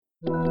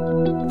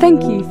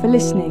Thank you for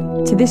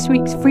listening to this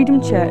week's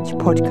Freedom Church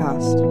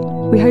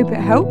podcast. We hope it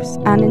helps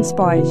and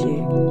inspires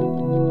you.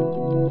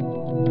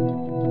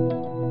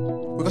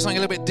 We've got something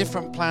a little bit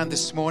different planned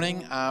this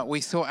morning.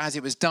 We thought as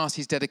it was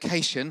Darcy's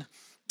dedication,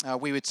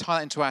 we would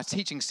tie it into our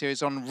teaching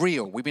series on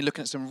real. We've been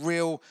looking at some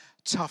real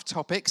tough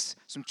topics,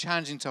 some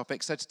challenging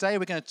topics. So today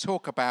we're going to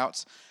talk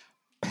about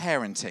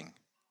parenting.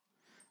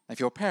 If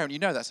you're a parent, you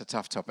know that's a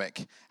tough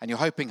topic, and you're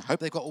hope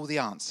they've got all the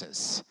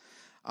answers.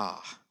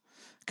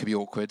 Could be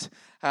awkward.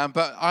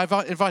 But I've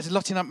invited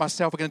Lottie and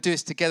myself. We're going to do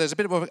this together. It's a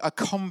bit of a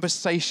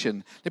conversation,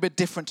 a little bit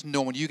different to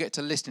normal. You get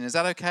to listen. Is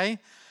that okay?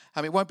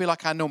 It won't be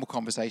like our normal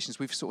conversations.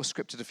 We've sort of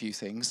scripted a few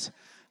things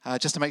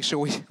just to make sure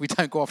we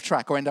don't go off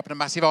track or end up in a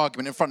massive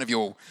argument in front of you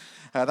all.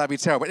 That'd be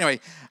terrible. Anyway,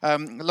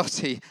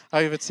 Lottie,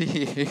 over to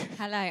you.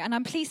 Hello, and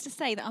I'm pleased to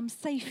say that I'm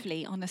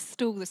safely on a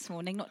stool this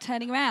morning, not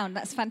turning around.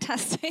 That's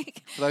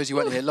fantastic. For those who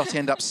weren't here, Lottie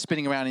ended up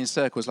spinning around in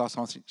circles last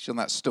time she was on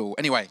that stool.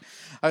 Anyway,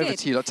 over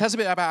to you, Lottie. Tell us a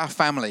bit about our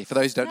family, for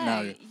those who don't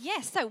know.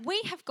 Yes, so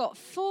we have got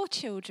 4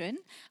 children.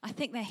 I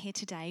think they're here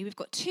today. We've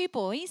got 2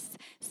 boys,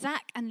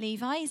 Zach and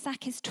Levi.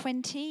 Zach is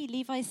 20,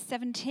 Levi's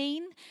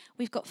 17.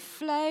 We've got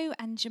Flo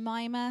and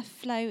Jemima.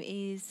 Flo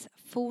is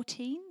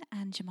 14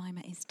 and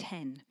Jemima is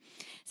 10.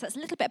 So that's a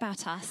little bit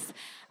about us.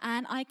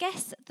 And I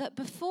guess that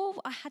before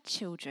I had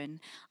children,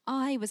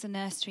 I was a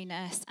nursery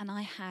nurse and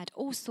I had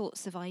all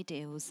sorts of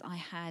ideals. I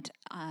had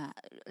a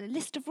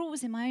list of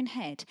rules in my own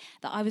head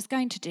that I was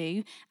going to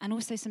do, and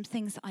also some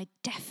things that I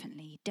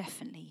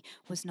definitely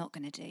was not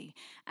going to do.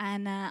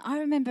 And I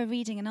remember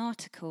reading an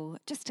article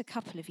just a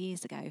couple of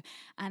years ago,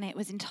 and it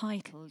was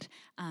entitled,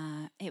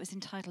 I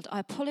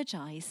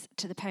Apologise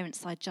to the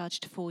Parents I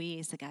Judged 4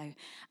 years ago.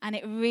 And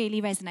it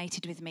really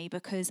resonated with me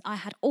because I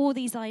had all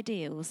these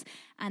ideals,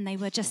 and they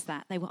were just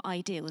that. They were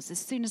ideals. As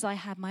soon as I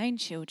had my own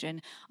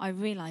children, I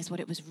realised what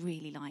it was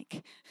really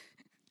like.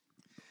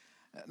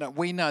 Now,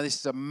 we know this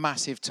is a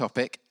massive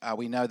topic.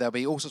 We know there'll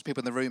be all sorts of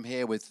people in the room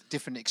here with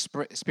different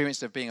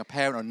experiences of being a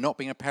parent or not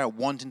being a parent,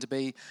 wanting to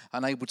be,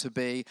 unable to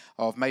be,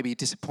 of maybe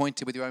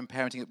disappointed with your own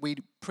parenting. We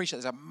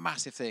appreciate there's a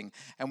massive thing.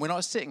 And we're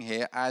not sitting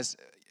here as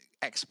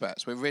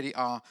experts. We really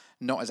are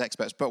not as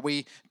experts. But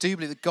we do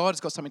believe that God has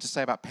got something to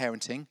say about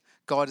parenting.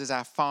 God is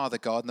our Father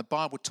God, and the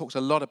Bible talks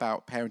a lot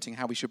about parenting,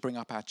 how we should bring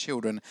up our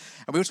children.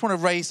 And we just want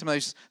to raise some of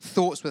those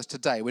thoughts with us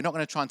today. We're not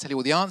going to try and tell you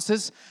all the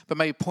answers, but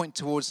maybe point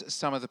towards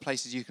some of the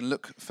places you can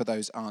look for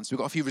those answers. We've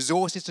got a few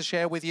resources to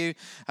share with you,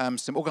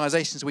 some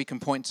organisations we can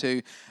point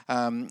to.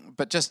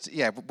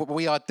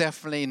 We are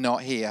definitely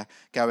not here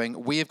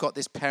going, we have got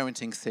this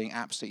parenting thing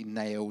absolutely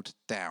nailed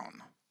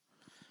down.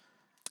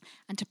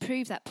 And to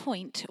prove that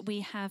point,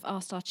 we have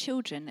asked our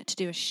children to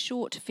do a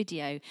short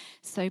video.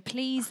 So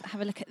please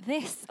have a look at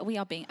this. We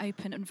are being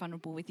open and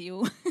vulnerable with you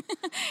all.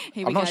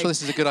 I'm not sure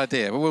this is a good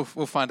idea, but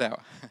we'll find out.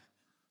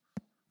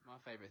 My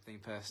favourite thing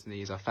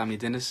personally is our family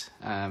dinners.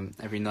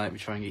 Every night we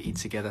try and eat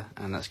together,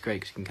 and that's great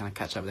because you can kind of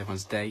catch up with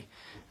everyone's day,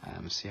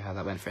 see how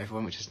that went for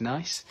everyone, which is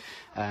nice.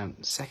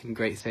 Second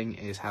great thing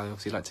is how I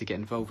obviously like to get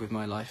involved with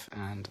my life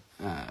and,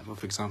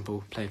 for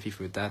example, playing FIFA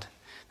with Dad.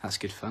 That's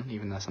good fun,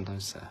 even though I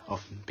sometimes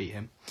often beat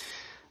him.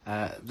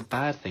 The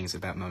bad things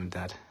about Mum and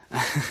Dad.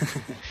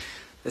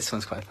 This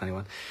one's quite a funny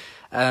one.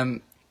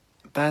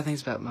 Bad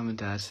things about Mum and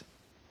Dad.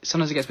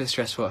 Sometimes it gets a bit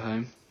stressful at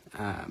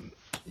home.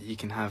 You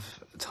can have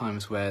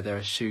times where there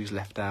are shoes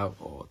left out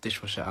or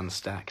dishwasher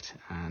unstacked,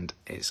 and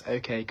it's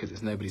okay because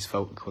it's nobody's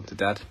fault according to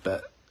Dad,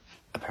 but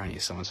apparently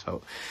it's someone's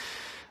fault.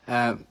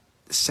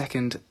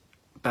 Second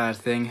bad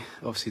thing,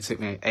 obviously it took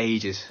me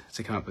ages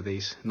to come up with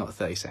these, not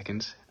 30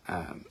 seconds.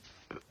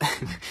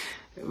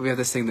 We have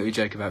this thing that we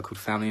joke about called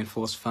family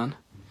enforced fun.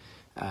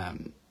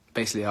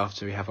 Basically,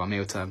 after we have our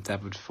mealtime,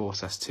 Dad would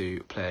force us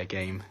to play a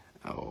game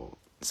or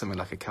something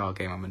like a card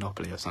game or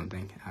Monopoly or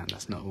something, and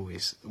that's not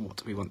always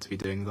what we want to be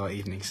doing with our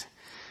evenings.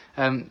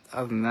 Other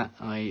than that,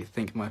 I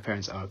think my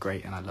parents are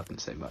great and I love them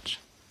so much.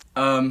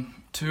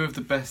 2 of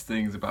the best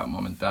things about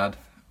Mum and Dad,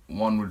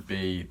 one would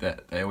be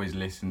that they always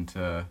listen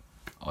to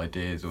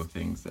ideas or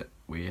things that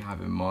we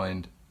have in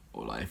mind,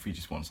 or like if we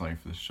just want something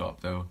for the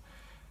shop, they'll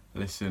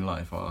listen.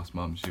 Like if I ask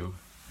Mum, she'll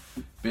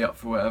be up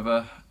for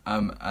whatever.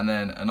 And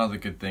then another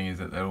good thing is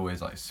that they'll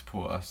always like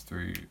support us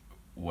through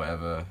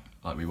whatever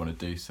like we want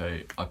to do. So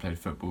I played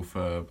football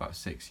for about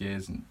 6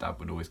 years, and Dad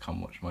would always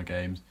come watch my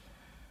games,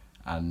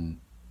 and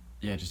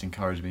just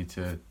encourage me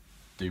to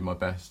do my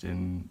best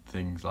in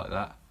things like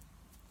that.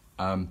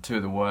 2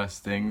 of the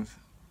worst things,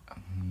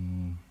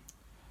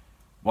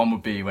 one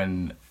would be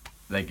when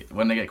they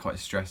get quite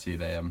stressy,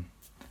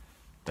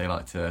 they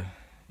like to,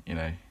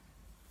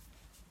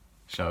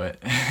 show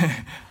it.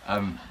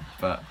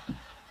 But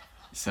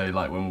so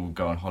like when we'll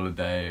go on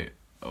holiday,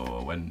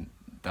 or when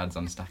Dad's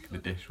unstacking the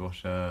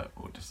dishwasher,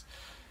 or it's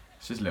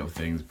just little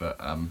things, but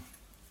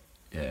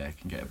it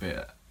can get a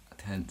bit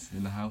tense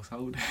in the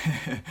household.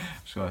 I'm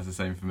sure that's the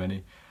same for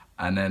many.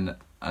 And then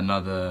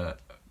another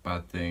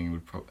bad thing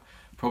would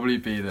probably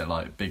be that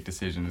like big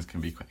decisions can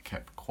be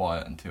kept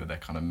quiet until they're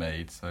kind of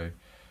made. So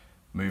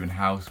moving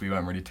house, we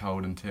weren't really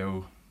told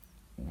until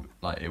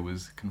like it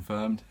was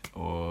confirmed,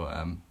 or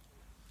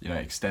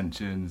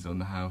extensions on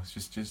the house,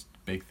 just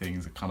big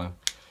things that kind of,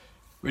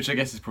 which I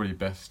guess is probably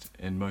best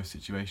in most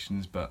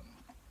situations, but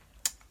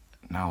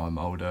now I'm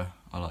older,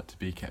 I like to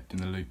be kept in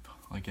the loop,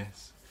 I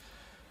guess.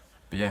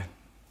 But yeah.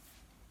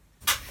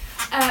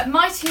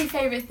 My two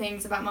favourite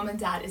things about mum and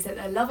dad is that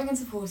they're loving and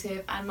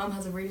supportive, and mum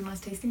has a really nice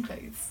taste in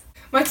clothes.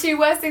 My two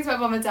worst things about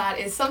mum and dad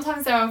is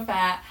sometimes they're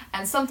unfair,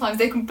 and sometimes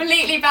they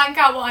completely bank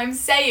out what I'm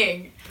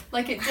saying.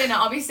 Like at dinner,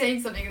 I'll be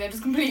saying something and they'll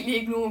just completely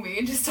ignore me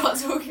and just start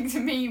talking to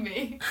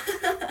Mimi.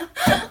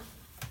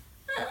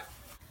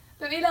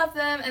 But we love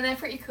them and they're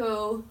pretty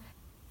cool.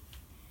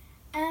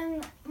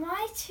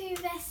 My two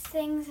best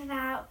things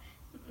about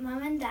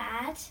mum and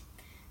dad,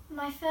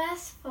 my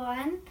first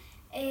one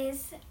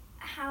is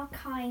how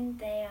kind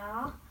they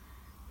are,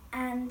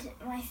 and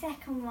my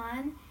second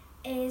one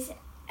is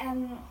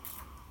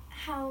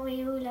how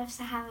we all love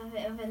to have a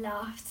bit of a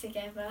laugh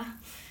together.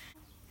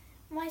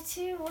 My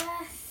two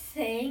worst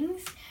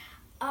things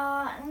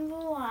are,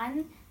 number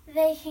one,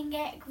 they can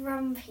get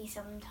grumpy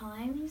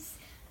sometimes,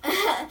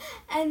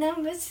 and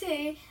number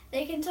two,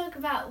 they can talk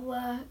about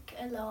work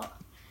a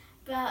lot,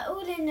 but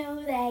all in all,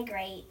 they're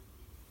great.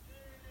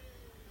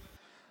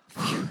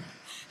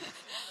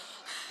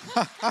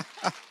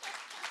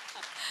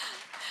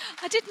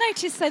 I did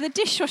notice, though, the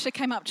dishwasher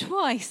came up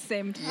twice,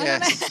 Sim.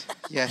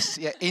 Yes.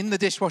 Yeah, in the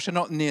dishwasher,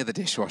 not near the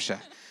dishwasher,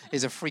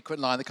 is a frequent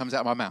line that comes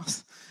out of my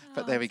mouth.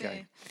 But there we go.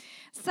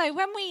 So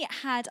when we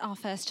had our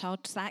first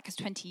child, Zach,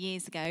 20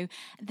 years ago,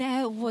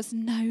 there was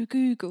no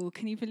Google.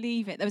 Can you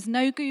believe it? There was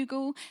no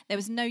Google. There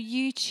was no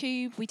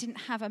YouTube. We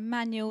didn't have a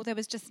manual. There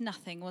was just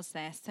nothing, was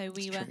there? So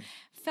we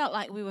felt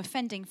like we were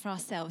fending for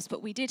ourselves,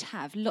 but we did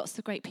have lots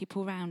of great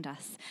people around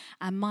us.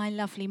 And my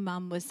lovely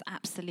mum was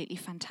absolutely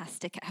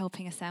fantastic at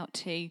helping us out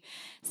too.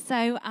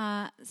 So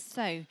I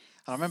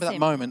remember that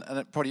moment,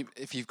 and probably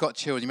if you've got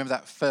children, you remember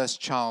that first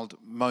child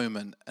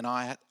moment. And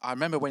I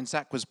remember when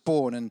Zach was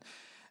born,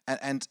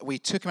 and we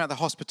took him out of the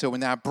hospital when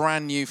they were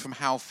brand new from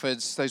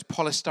Halfords, those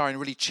polystyrene,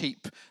 really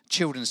cheap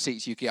children's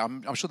seats you get.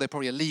 I'm sure they're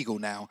probably illegal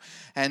now.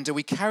 And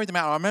we carried them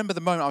out. I remember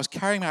the moment I was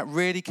carrying them out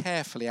really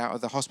carefully out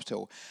of the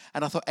hospital.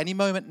 And I thought, any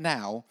moment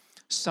now,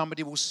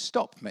 somebody will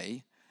stop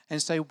me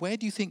and say, where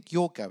do you think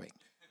you're going?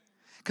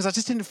 Because I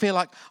just didn't feel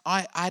like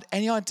I had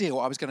any idea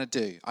what I was going to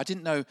do. I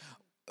didn't know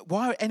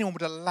why anyone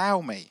would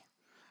allow me.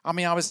 I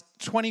mean, I was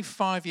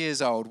 25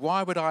 years old.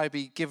 Why would I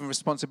be given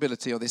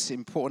responsibility of this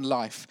important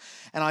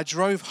life? And I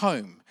drove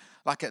home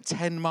like at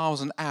 10 miles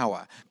an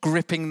hour,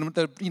 gripping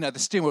the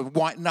steering wheel with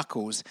white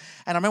knuckles.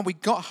 And I remember we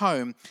got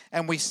home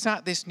and we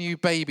sat this new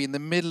baby in the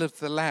middle of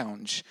the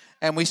lounge,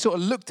 and we sort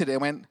of looked at it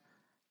and went,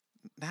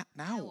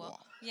 now what?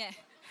 Yeah,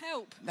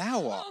 help. Now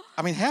what?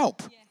 I mean,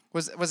 help. Yeah.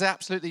 Was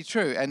absolutely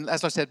true. And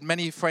as I said,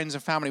 many friends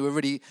and family were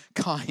really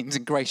kind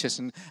and gracious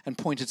and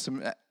pointed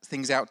some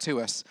things out to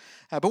us.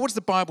 But what does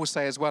the Bible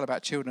say as well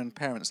about children and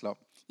parents, Lot?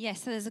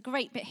 Yes, so there's a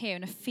great bit here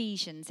in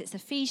Ephesians. It's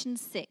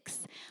Ephesians 6,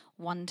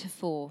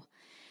 1-4.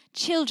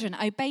 Children,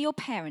 obey your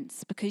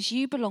parents because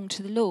you belong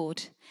to the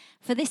Lord,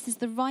 for this is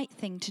the right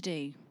thing to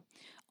do.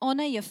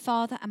 Honour your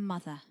father and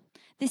mother.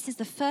 This is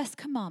the first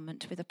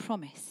commandment with a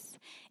promise.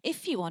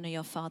 If you honour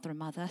your father and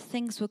mother,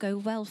 things will go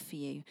well for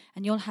you,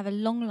 and you'll have a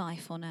long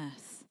life on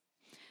earth.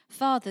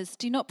 Fathers,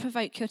 do not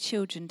provoke your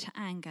children to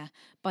anger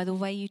by the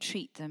way you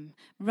treat them.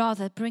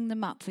 Rather, bring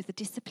them up with the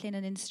discipline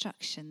and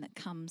instruction that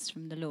comes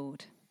from the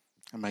Lord.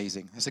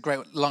 Amazing. That's a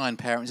great line,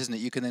 parents, isn't it?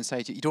 You can then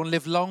say to you, don't want to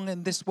live long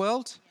in this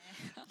world?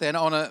 Yeah. Then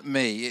honour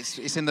me.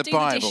 It's in the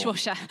Bible. Do the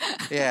dishwasher.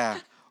 Yeah.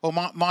 Or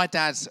my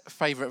dad's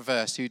favourite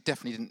verse, who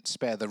definitely didn't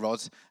spare the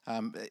rod,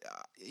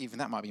 even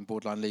that might have been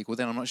borderline legal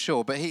then, I'm not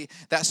sure, but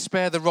that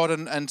spare the rod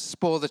and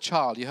spoil the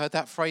child. You heard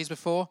that phrase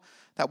before?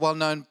 That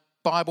well-known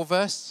Bible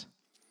verse?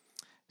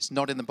 It's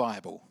not in the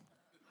Bible.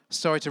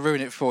 Sorry to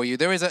ruin it for you.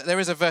 There is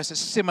a verse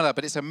that's similar,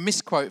 but it's a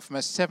misquote from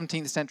a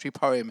 17th century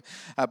poem.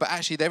 But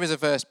actually there is a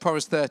verse,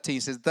 Proverbs 13,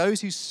 says,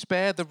 those who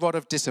spare the rod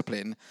of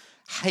discipline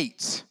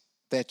hate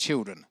their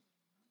children.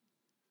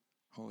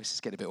 Oh, this is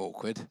getting a bit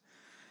awkward.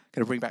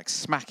 Going to bring back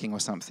smacking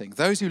or something.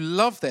 Those who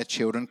love their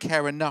children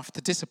care enough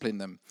to discipline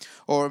them.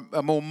 Or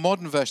a more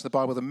modern version of the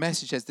Bible, the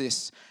message says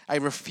this: a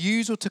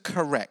refusal to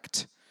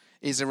correct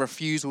is a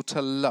refusal to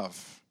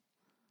love.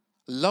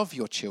 Love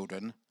your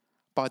children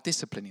by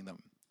disciplining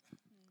them.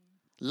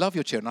 Love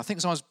your children. I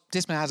think sometimes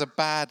discipline has a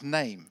bad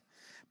name.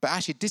 But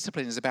actually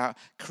discipline is about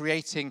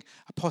creating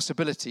a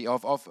possibility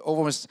of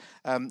almost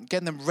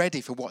getting them ready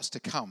for what's to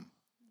come.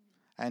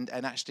 And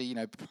actually,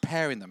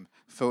 preparing them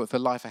for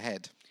life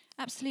ahead.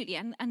 Absolutely,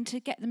 and to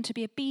get them to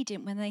be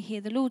obedient when they hear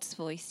the Lord's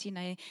voice.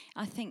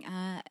 I think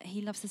he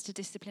loves us to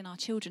discipline our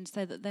children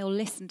so that they'll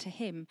listen to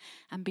him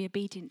and be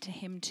obedient to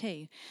him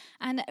too.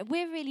 And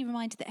we're really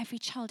reminded that every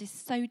child is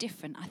so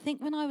different. I think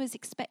when I was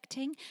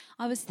expecting,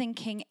 I was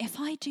thinking,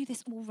 if I do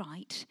this all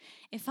right,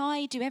 if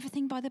I do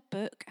everything by the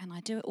book and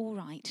I do it all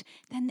right,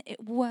 then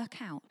it will work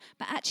out.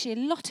 But actually,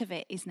 a lot of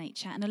it is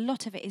nature, and a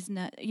lot of it is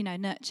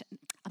nurture.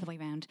 Other way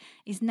around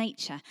is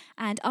nature.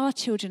 And our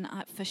children,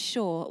 for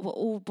sure, were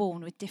all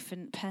born with different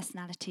different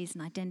personalities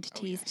and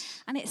identities. Oh,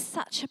 yes. And it's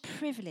such a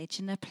privilege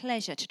and a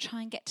pleasure to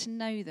try and get to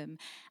know them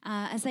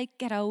as they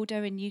get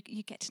older, and you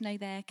get to know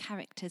their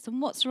characters.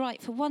 And what's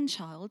right for one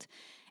child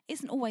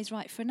isn't always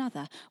right for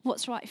another.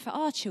 What's right for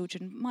our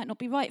children might not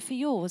be right for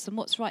yours, and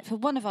what's right for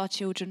one of our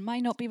children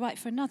might not be right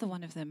for another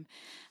one of them.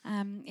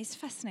 It's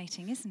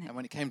fascinating, isn't it? And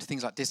when it came to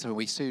things like discipline,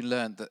 we soon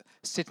learned that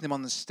sitting them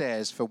on the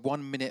stairs for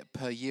 1 minute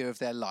per year of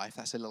their life,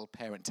 that's a little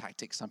parent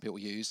tactic some people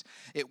use,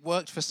 it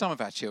worked for some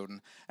of our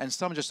children, and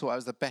some just thought it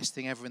was the best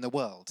thing ever in the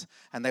world.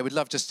 And they would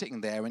love just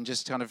sitting there and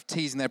just kind of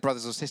teasing their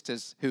brothers or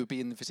sisters who would be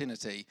in the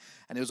vicinity,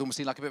 and it was almost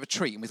like a bit of a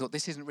treat, and we thought,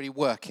 this isn't really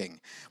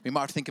working. We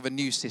might have to think of a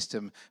new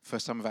system for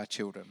some of our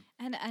children.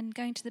 And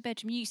going to the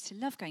bedroom, you used to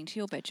love going to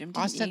your bedroom, didn't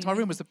you? I sent to my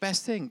room was the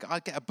best thing.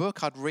 I'd get a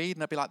book, I'd read,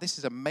 and I'd be like, this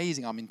is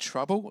amazing, I'm in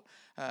trouble.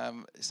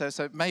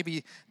 So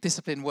maybe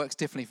discipline works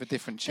differently for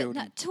different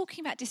children. But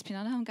talking about discipline,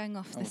 I know I'm going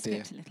off the dear.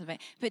 script a little bit,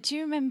 but do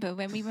you remember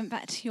when we went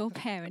back to your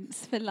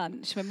parents for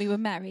lunch when we were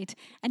married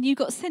and you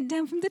got sent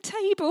down from the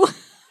table?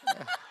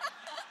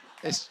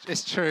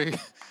 It's true.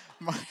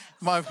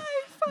 My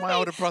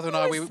older brother and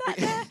I, we sat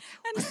there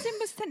and Sim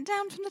was sent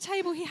down from the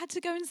table. He had to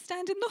go and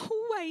stand in the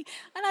hallway.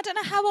 And I don't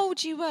know how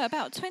old you were,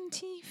 about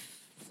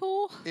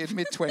 24? in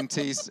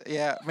mid-20s,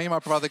 yeah. Me and my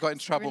brother got in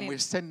trouble and we were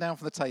sent down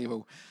from the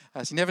table.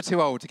 So you're never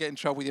too old to get in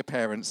trouble with your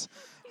parents.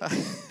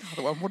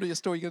 What are your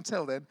story you're going to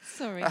tell then?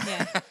 Sorry,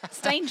 yeah.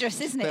 It's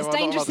dangerous, isn't it? There It's are a lot of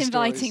dangerous other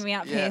inviting stories. me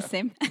up Yeah. here,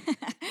 Sim.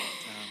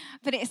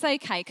 But it's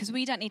okay, because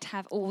we don't need to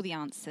have all the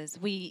answers.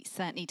 We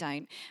certainly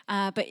don't.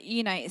 But,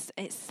 you know,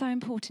 it's so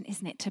important,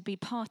 isn't it, to be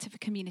part of a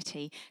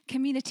community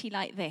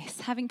like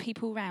this, having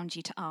people around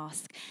you to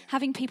ask,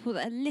 having people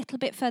that are a little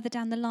bit further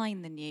down the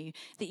line than you,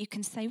 that you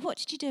can say, what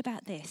did you do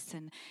about this?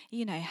 And,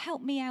 you know,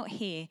 help me out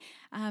here.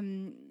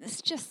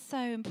 It's just so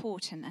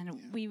important,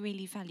 and we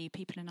really value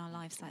people in our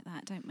lives like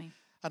that, don't we?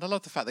 And I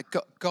love the fact that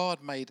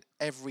God made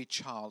every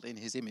child in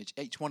his image.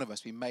 Each one of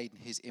us, we made in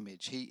his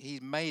image.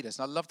 He's made us.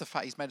 And I love the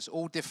fact he's made us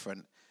all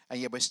different, and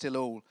yet we're still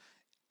all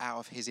out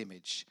of his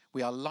image.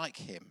 We are like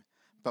him,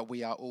 but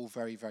we are all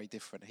very, very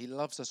different. He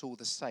loves us all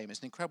the same.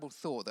 It's an incredible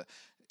thought that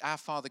our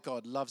Father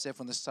God loves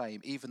everyone the same,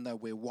 even though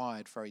we're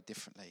wired very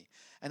differently.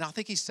 And I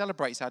think he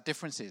celebrates our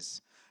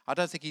differences. I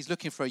don't think he's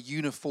looking for a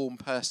uniform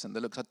person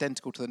that looks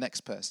identical to the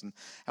next person.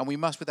 And we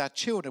must, with our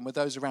children, with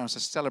those around us, to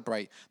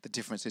celebrate the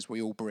differences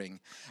we all bring.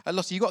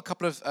 Lottie, you got a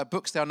couple of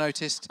books there I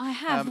noticed. I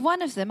have.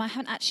 One of them I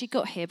haven't actually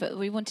got here, but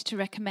we wanted to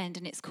recommend,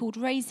 and it's called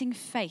Raising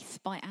Faith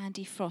by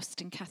Andy Frost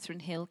and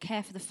Catherine Hill,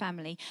 Care for the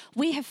Family.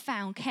 We have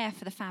found Care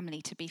for the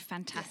Family to be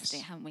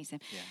fantastic, haven't we,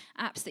 Sim? Yeah.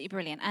 Absolutely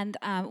brilliant. And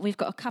we've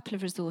got a couple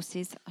of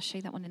resources. I'll show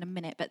you that one in a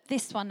minute. But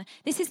this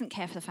isn't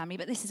Care for the Family,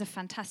 but this is a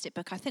fantastic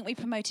book. I think we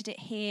promoted it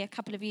here a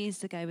couple of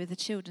years ago with the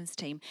children's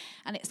team,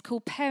 and it's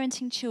called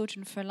Parenting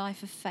Children for a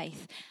Life of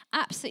Faith.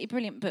 Absolutely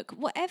brilliant book.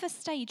 Whatever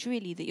stage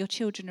really that your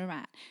children are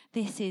at,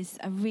 this is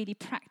a really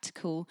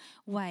practical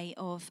way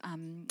of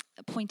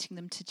pointing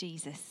them to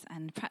Jesus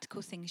and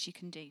practical things you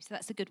can do. So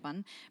that's a good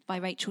one, by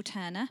Rachel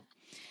Turner.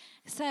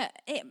 So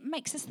it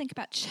makes us think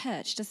about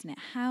church, doesn't it?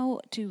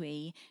 How do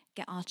we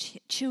get our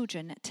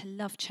children to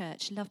love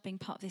church, love being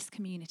part of this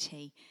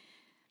community?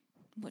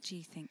 What do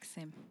you think,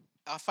 Sim?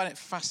 I find it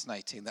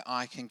fascinating that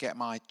I can get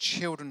my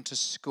children to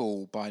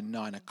school by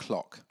 9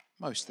 o'clock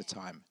most of the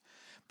time.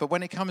 But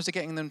when it comes to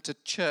getting them to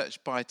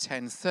church by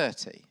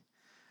 10:30,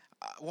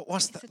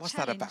 what's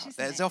that about?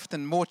 There's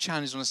often more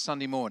challenges on a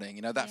Sunday morning.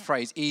 You know, that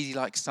phrase, easy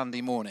like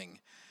Sunday morning.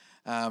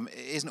 It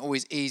isn't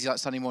always easy like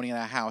Sunday morning in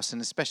our house,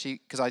 and especially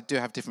because I do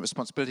have different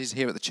responsibilities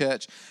here at the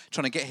church,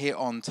 trying to get here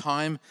on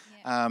time,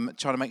 trying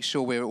to make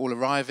sure we're all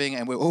arriving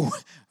and we're all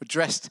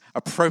dressed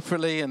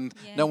appropriately and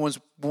no one's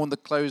worn the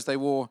clothes they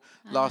wore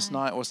last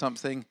night or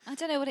something. I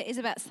don't know what it is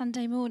about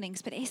Sunday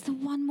mornings, but it's the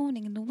one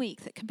morning in the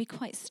week that can be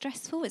quite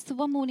stressful. It's the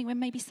one morning when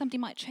maybe somebody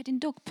might tread in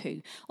dog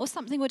poo or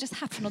something will just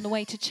happen on the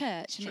way to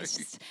church, and it's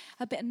just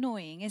a bit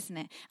annoying, isn't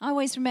it? I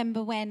always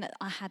remember when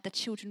I had the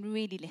children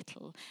really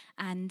little,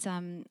 and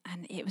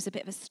it was a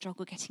bit of a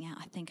struggle getting out.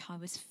 I think I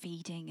was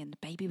feeding and the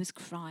baby was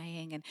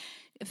crying, and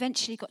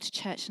eventually got to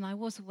church, and I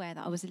was aware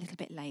that I was a little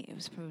bit late. It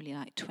was probably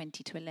like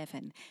 20 to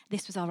 11.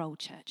 This was our old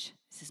church.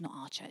 This is not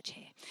our church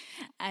here.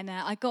 And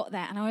I got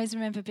there, and I always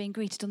remember being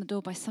greeted on the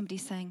door by somebody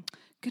saying,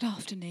 "Good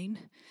afternoon."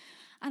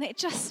 And it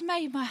just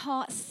made my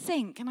heart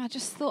sink, and I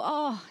just thought,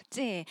 oh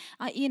dear.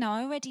 I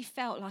already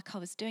felt like I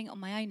was doing it on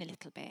my own a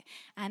little bit.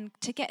 And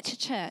to get to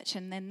church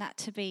and then that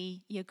to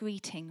be your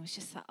greeting was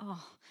just like,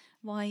 oh,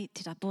 why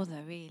did I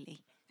bother,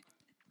 really?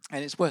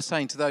 And it's worth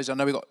saying to those, I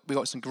know we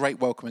got some great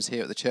welcomers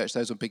here at the church,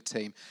 those on Big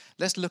Team.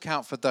 Let's look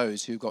out for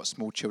those who've got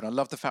small children. I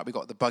love the fact we've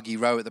got the buggy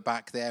row at the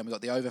back there, and we've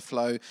got the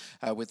overflow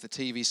with the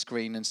TV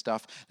screen and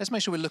stuff. Let's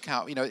make sure we look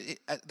out. You know,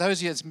 those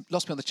of you that's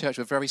lost me on the church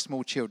with very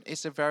small children,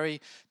 it's a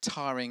very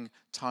tiring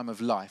time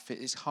of life. It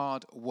is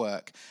hard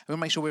work. And we'll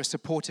make sure we're a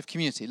supportive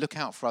community. Look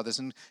out for others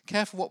and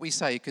careful what we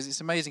say, because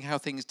it's amazing how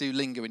things do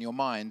linger in your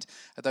mind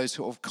at those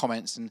sort of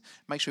comments, and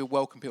make sure we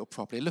welcome people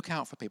properly. Look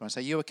out for people and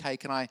say, "You okay?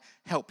 Can I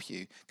help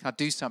you? Can I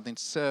do something something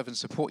to serve and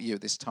support you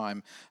at this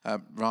time,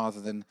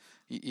 rather than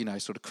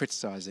sort of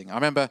criticising. I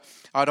remember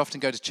I'd often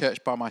go to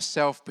church by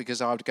myself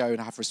because I would go and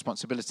have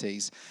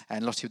responsibilities,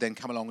 and Lottie would then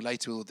come along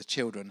later with all the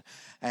children.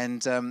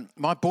 And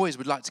my boys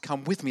would like to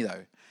come with me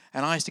though.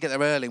 And I used to get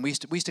there early, and we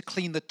used to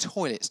clean the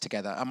toilets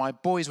together. And my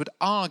boys would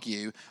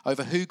argue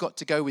over who got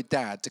to go with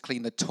Dad to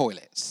clean the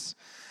toilets.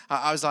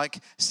 I was like,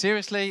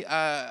 seriously,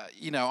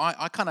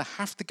 I kind of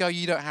have to go.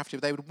 You don't have to.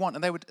 They would want,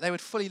 and they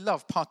would fully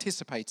love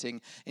participating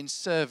in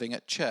serving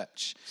at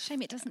church.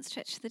 Shame it doesn't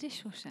stretch the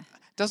dishwasher.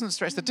 Doesn't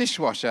stretch the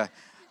dishwasher.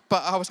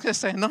 But I was going to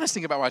say a nice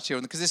thing about my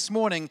children, because this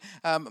morning,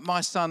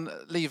 my son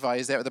Levi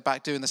is there at the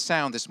back doing the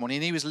sound this morning,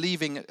 and he was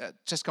leaving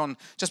just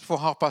before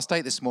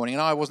 8:30 this morning,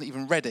 and I wasn't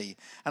even ready.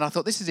 And I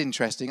thought, this is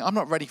interesting. I'm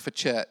not ready for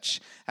church,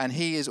 and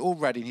he is all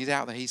ready, and he's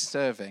out there, he's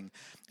serving.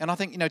 And I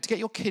think, to get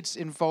your kids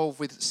involved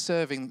with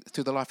serving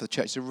through the life of the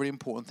church is a really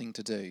important thing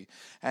to do.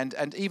 And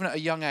even at a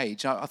young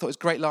age, I thought it was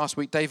great last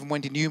week, Dave and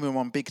Wendy Newman were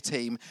on big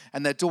team,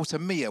 and their daughter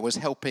Mia was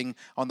helping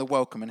on the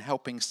welcome and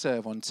helping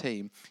serve on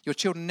team. Your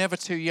children are never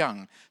too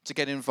young to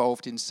get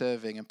involved in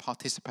serving and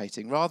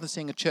participating. Rather than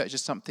seeing a church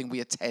as something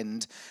we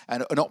attend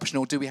and an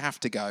optional, do we have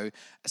to go,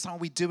 it's something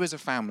we do as a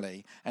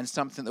family, and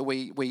something that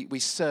we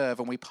serve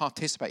and we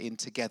participate in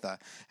together,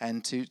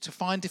 and to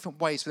find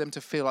different ways for them to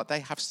feel like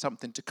they have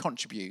something to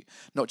contribute,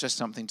 not just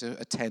something to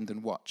attend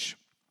and watch.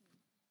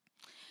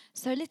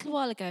 So a little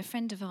while ago, a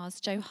friend of ours,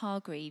 Jo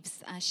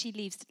Hargreaves, she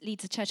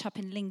leads a church up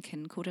in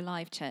Lincoln called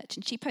Alive Church,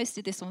 and she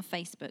posted this on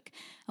Facebook,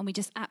 and we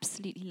just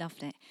absolutely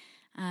loved it.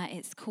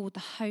 It's called The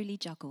Holy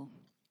Juggle.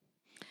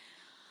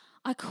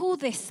 I call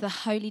this the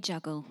Holy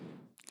Juggle.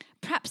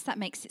 Perhaps that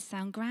makes it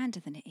sound grander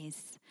than it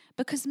is,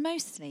 because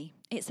mostly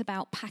it's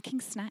about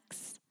packing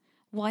snacks,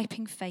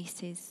 wiping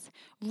faces,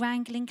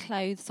 wrangling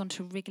clothes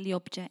onto wriggly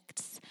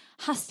objects,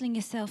 hustling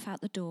yourself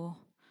out the door,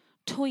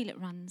 toilet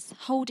runs,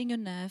 holding your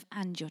nerve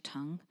and your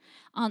tongue,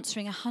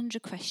 answering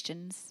 100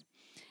 questions,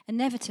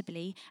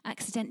 inevitably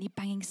accidentally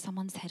banging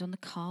someone's head on the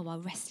car while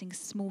wrestling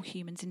small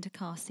humans into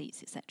car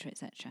seats, etc.,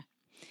 etc.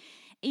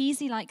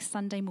 Easy Like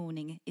Sunday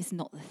Morning is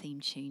not the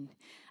theme tune.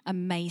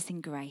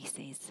 Amazing Grace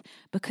is,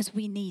 because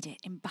we need it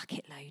in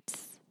bucket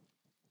loads.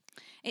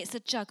 It's a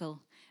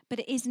juggle, but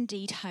it is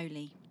indeed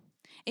holy.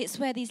 It's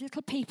where these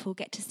little people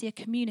get to see a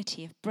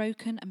community of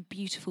broken and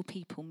beautiful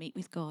people meet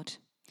with God,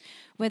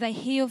 where they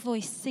hear your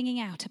voice singing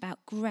out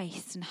about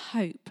grace and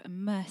hope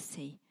and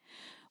mercy,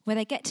 where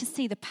they get to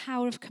see the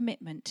power of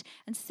commitment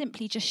and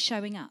simply just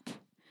showing up,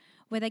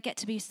 where they get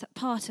to be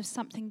part of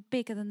something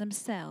bigger than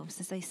themselves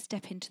as they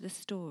step into the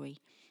story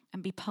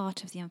and be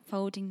part of the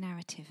unfolding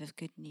narrative of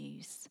good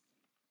news.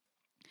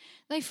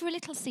 Though for a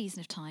little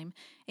season of time,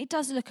 it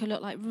does look a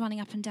lot like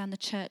running up and down the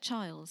church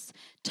aisles,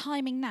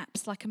 timing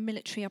naps like a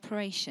military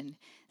operation,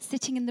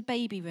 sitting in the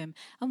baby room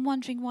and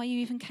wondering why you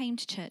even came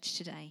to church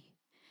today.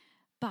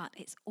 But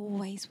it's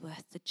always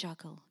worth the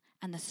juggle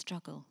and the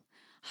struggle.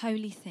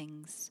 Holy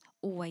things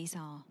always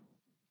are.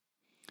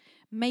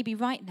 Maybe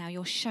right now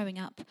you're showing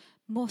up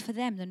more for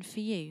them than for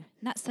you,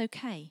 and that's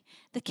okay.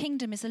 The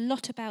kingdom is a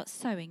lot about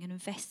sowing and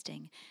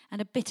investing, and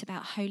a bit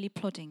about holy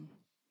plodding.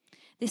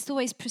 This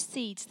always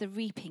precedes the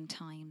reaping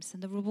times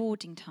and the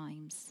rewarding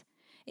times.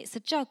 It's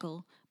a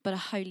juggle, but a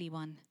holy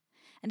one.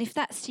 And if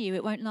that's you,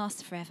 it won't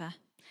last forever.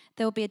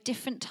 There will be a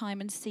different time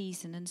and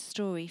season and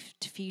story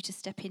for you to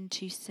step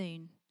into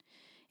soon.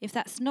 If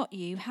that's not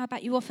you, how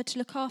about you offer to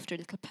look after a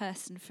little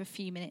person for a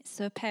few minutes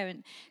so a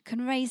parent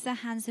can raise their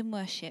hands in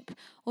worship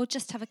or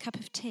just have a cup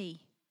of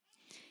tea?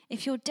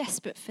 If you're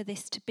desperate for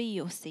this to be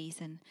your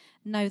season,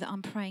 know that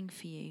I'm praying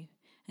for you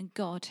and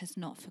God has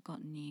not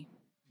forgotten you.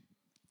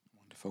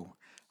 Wonderful.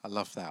 I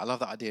love that. I love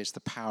that idea. It's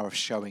the power of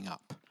showing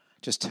up,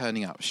 just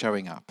turning up,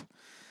 showing up.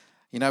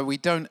 We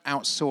don't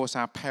outsource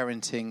our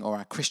parenting or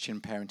our Christian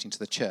parenting to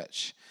the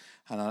church.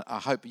 And I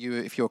hope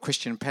if you're a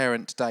Christian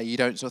parent today, you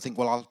don't sort of think,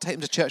 well, I'll take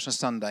them to church on a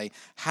Sunday,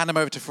 hand them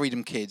over to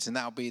Freedom Kids, and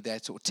that'll be there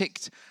sort of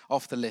ticked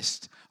off the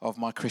list of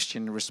my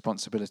Christian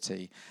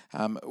responsibility.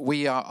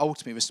 We are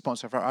ultimately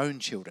responsible for our own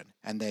children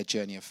and their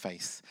journey of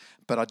faith.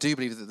 But I do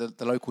believe that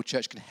the local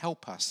church can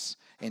help us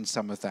in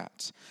some of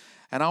that.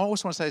 And I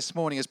also want to say this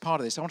morning, as part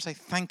of this, I want to say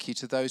thank you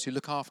to those who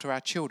look after our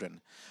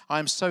children. I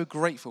am so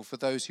grateful for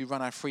those who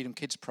run our Freedom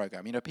Kids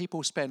program.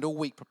 People spend all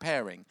week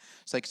preparing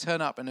so they can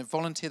turn up and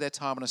volunteer their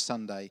time on a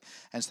Sunday,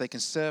 and so they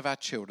can serve our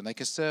children, they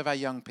can serve our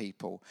young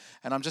people.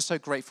 And I'm just so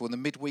grateful in the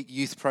midweek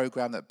youth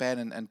program that Ben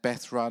and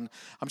Beth run.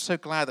 I'm so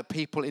glad that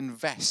people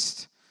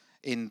invest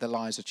in the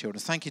lives of children.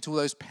 Thank you to all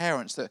those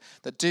parents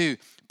that do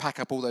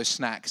pack up all those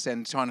snacks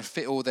and trying to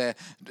fit all their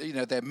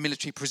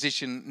military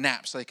precision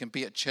naps so they can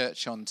be at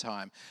church on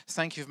time.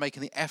 Thank you for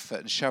making the effort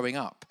and showing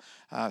up.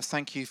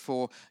 Thank you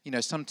for,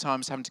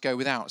 sometimes having to go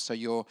without so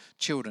your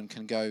children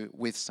can go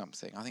with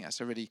something. I think that's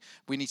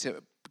we need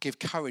to give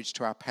courage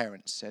to our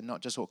parents and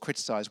not just sort of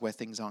criticize where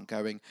things aren't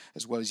going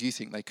as well as you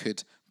think they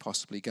could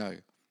possibly go.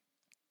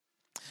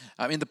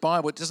 In the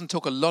Bible, it doesn't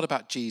talk a lot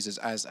about Jesus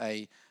as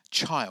a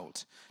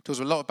child. It talks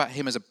a lot about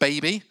him as a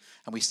baby,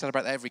 and we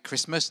celebrate that every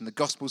Christmas, and the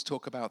Gospels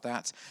talk about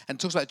that. And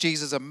it talks about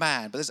Jesus as a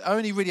man, but there's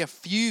only really a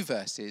few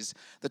verses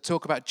that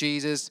talk about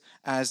Jesus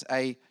as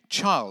a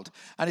child.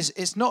 And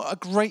it's not a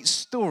great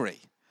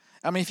story.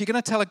 I mean, if you're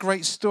going to tell a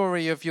great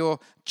story of your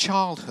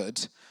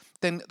childhood,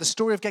 then the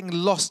story of getting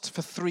lost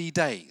for 3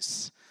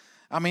 days.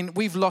 I mean,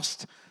 we've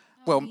lost...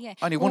 Well,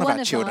 only one of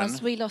our children.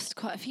 Ours, we lost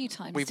quite a few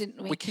times,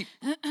 didn't we? We keep.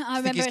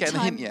 I think he's getting the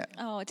hint yet.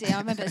 Oh dear! I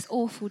remember this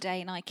awful day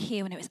in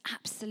IKEA when it was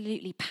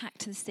absolutely packed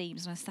to the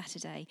seams on a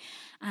Saturday,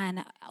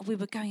 and we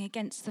were going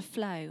against the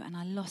flow, and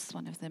I lost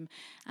one of them.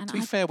 And to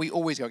be fair, we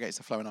always go against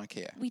the flow in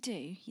IKEA. We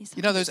do. Yes,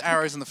 you know those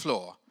arrows on the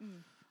floor?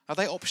 Are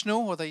they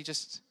optional, or are they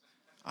just?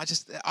 I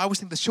always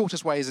think the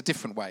shortest way is a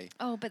different way.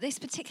 Oh, but this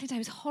particular day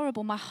was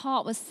horrible. My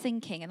heart was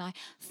sinking, and I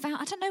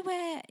don't know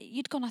where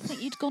you'd gone. I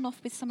think you'd gone off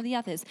with some of the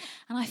others,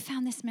 and I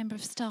found this member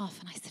of staff,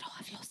 and I said, "Oh,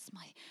 I've lost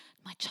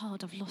my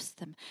child. I've lost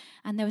them."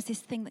 And there was this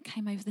thing that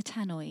came over the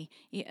tannoy,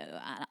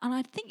 and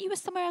I think you were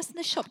somewhere else in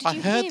the shop. Did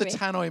you hear it? I heard the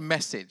tannoy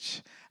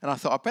message, and I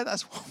thought, I bet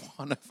that's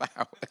one of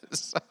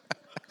ours.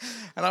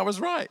 And I was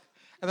right.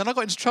 And then I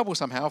got into trouble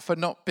somehow for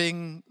not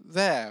being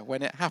there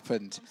when it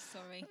happened. I'm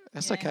sorry.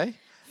 That's okay.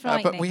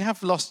 But we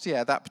have lost,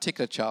 that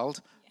particular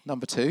child,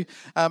 number 2,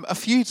 a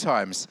few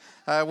times.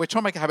 We're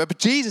trying to make it happen. But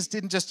Jesus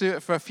didn't just do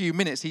it for a few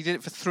minutes. He did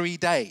it for 3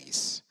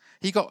 days.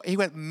 He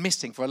went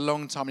missing for a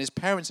long time. And his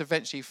parents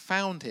eventually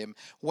found him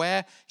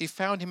where he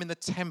found him in the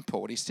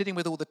temple. And he's sitting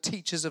with all the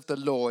teachers of the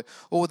law,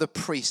 all the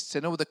priests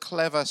and all the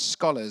clever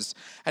scholars.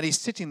 And he's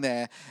sitting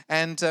there.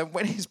 And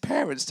when his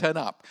parents turn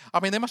up,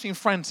 I mean, they must have been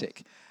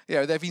frantic.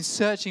 They've been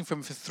searching for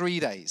him for 3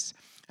 days.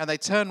 And they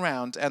turn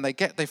around and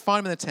they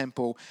find him in the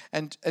temple.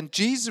 And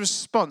Jesus'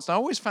 response, and I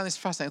always found this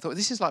fascinating. I thought,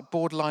 this is like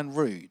borderline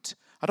rude.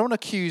 I don't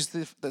want to accuse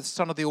the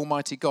Son of the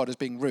Almighty God as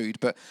being rude,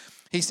 but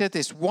he said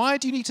this: "Why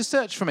do you need to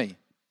search for me?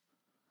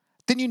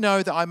 Didn't you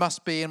know that I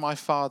must be in my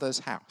Father's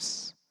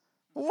house?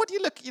 Well, why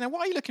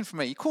are you looking for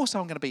me? Of course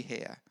I'm going to be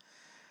here."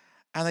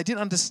 And they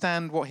didn't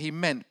understand what he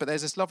meant, but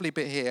there's this lovely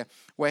bit here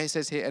where he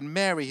says here, "And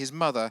Mary, his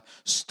mother,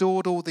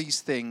 stored all these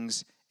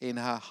things in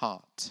her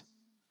heart."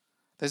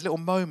 There's a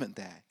little moment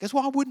there. He goes,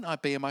 why wouldn't I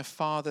be in my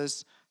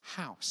Father's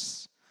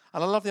house?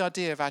 And I love the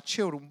idea of our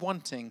children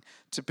wanting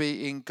to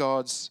be in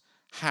God's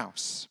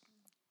house.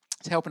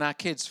 It's helping our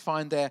kids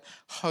find their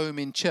home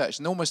in church.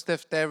 And almost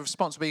their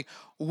response will be,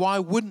 why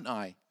wouldn't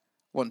I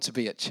want to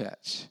be at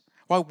church?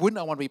 Why wouldn't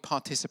I want to be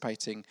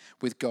participating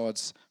with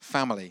God's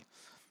family?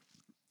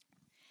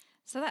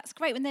 So that's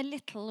great when they're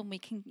little and we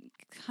can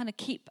kind of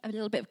keep a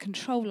little bit of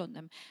control on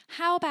them.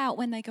 How about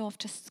when they go off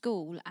to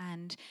school?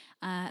 And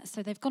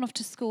so they've gone off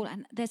to school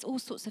and there's all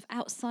sorts of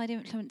outside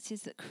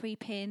influences that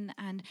creep in.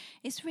 And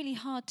it's really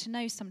hard to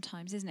know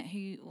sometimes, isn't it,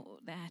 who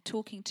they're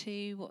talking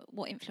to,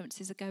 what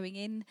influences are going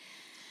in.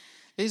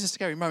 It is a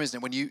scary moment, isn't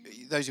it? When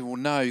those who will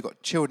know, you've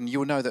got children, you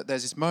will know that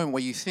there's this moment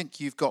where you think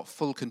you've got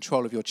full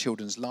control of your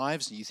children's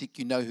lives and you think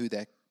you know who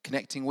they're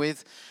connecting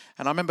with.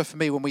 And I remember for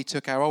me when we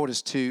took our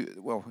oldest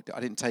I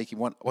didn't take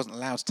him, I wasn't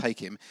allowed to take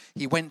him.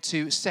 He went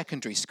to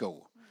secondary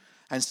school.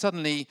 And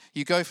suddenly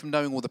you go from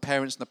knowing all the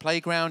parents in the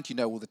playground, you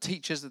know all the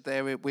teachers that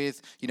they're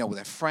with, you know all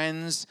their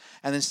friends,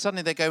 and then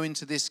suddenly they go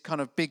into this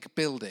kind of big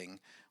building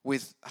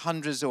with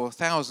hundreds or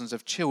thousands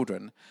of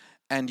children,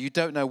 and you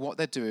don't know what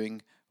they're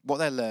doing, what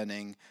they're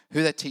learning,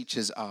 who their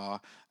teachers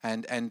are,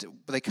 and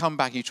they come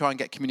back and you try and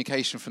get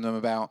communication from them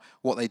about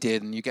what they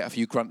did, and you get a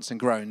few grunts and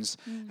groans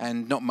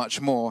and not much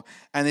more.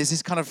 And there's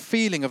this kind of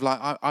feeling of like,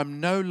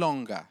 I'm no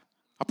longer,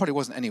 I probably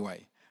wasn't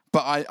anyway,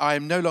 but I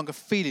am no longer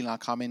feeling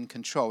like I'm in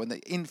control, and the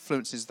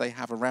influences they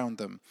have around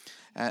them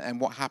and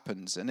what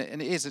happens. And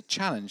it is a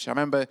challenge. I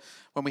remember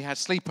when we had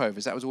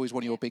sleepovers, that was always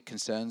one of your big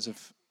concerns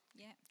of,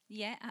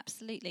 yeah,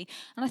 absolutely.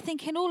 And I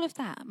think in all of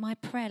that, my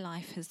prayer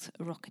life has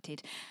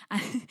rocketed.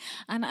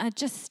 And I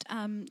just,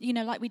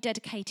 like we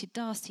dedicated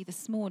Darcy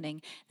this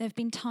morning, there have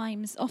been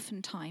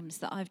oftentimes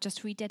that I've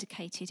just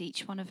rededicated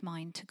each one of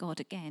mine to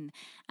God again.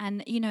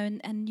 And,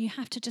 and you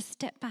have to just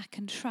step back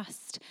and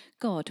trust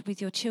God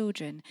with your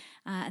children.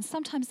 And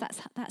sometimes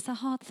that's a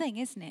hard thing,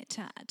 isn't it,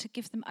 to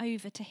give them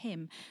over to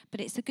Him.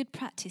 But it's a good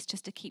practice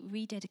just to keep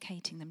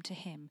rededicating them to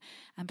Him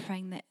and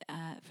praying that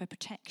for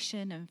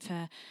protection and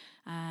for...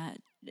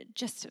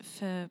 just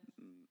for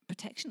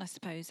protection, I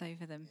suppose,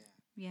 over them.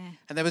 Yeah.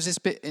 And there was this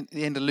bit in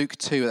the end of Luke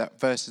 2, that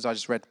verses I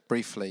just read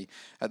briefly.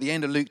 At the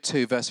end of Luke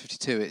 2, verse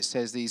 52, it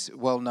says these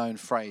well-known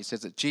phrases. It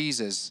says that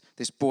Jesus,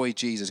 this boy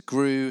Jesus,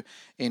 grew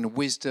in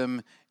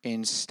wisdom,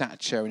 in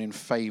stature, and in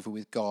favour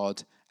with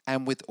God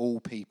and with all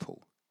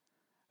people.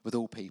 With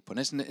all people. And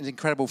it's an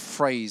incredible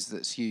phrase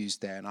that's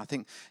used there. And I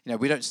think,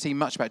 we don't see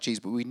much about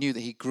Jesus, but we knew that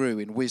he grew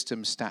in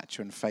wisdom,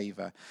 stature, and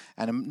favour.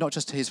 And not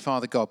just to his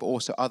Father God, but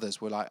also others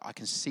were like, I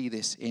can see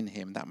this in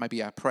him. That may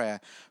be our prayer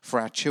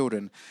for our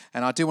children.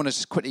 And I do want to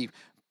just quickly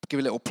give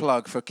a little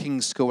plug for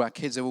King's School. Our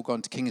kids have all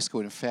gone to King's School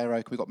in Fair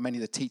Oak. We've got many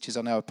of the teachers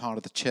I know are part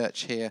of the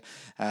church here.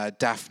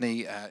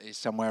 Daphne is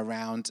somewhere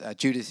around.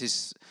 Judith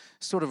is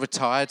sort of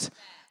retired.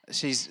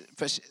 She's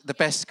the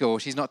best school.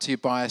 She's not too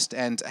biased.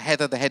 And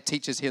Heather, the head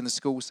teacher's here in the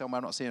school somewhere.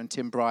 I'm not seeing her, and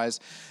Tim Bryers.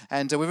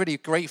 And we're really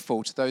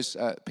grateful to those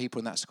people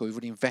in that school who've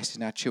really invested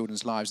in our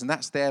children's lives. And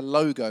that's their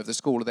logo of the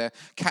school, or their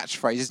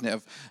catchphrase, isn't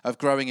it, of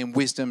growing in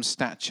wisdom,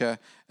 stature,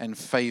 and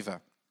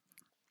favour.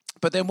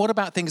 But then what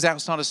about things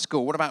outside of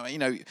school? What about,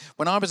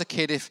 when I was a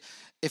kid,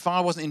 if I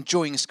wasn't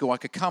enjoying school, I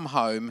could come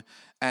home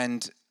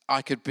and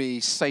I could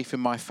be safe in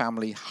my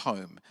family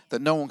home,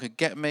 that no one could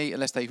get me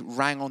unless they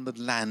rang on the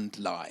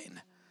landline.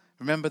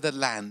 Remember the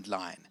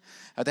landline?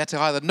 They had to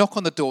either knock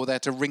on the door, they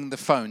had to ring the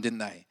phone, didn't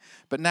they?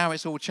 But now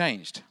it's all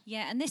changed.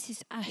 Yeah, and this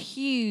is a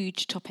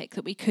huge topic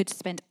that we could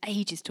spend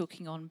ages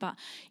talking on. But,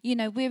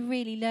 we're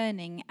really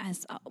learning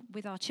as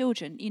with our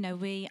children.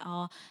 We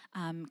are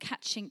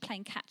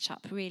playing catch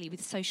up really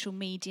with social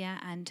media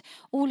and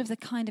all of the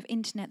kind of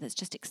internet that's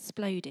just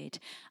exploded.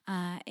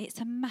 It's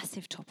a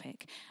massive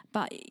topic.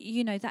 But,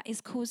 that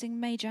is causing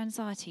major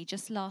anxiety.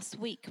 Just last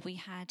week we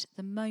had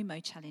the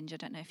Momo challenge. I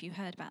don't know if you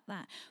heard about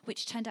that,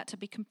 which turned out to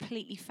be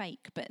completely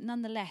fake. But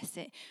nonetheless,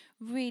 it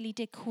really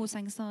did cause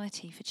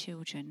anxiety for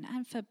children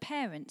and for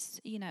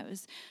parents. It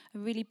was a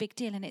really big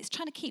deal, and it's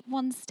trying to keep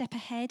one step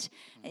ahead.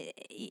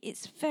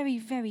 It's very,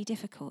 very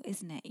difficult,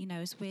 isn't it?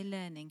 As we're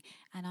learning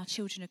and our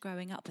children are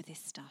growing up with this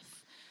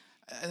stuff.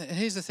 And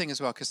here's the thing as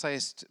well, because say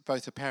it's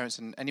both the parents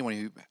and anyone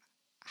who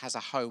has a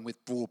home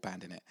with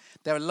broadband in it.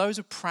 There are loads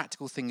of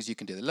practical things you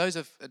can do. There are loads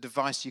of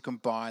devices you can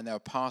buy, and there are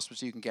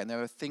passwords you can get, and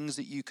there are things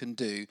that you can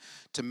do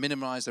to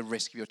minimise the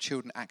risk of your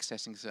children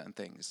accessing certain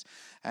things.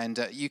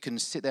 And you can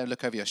sit there and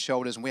look over your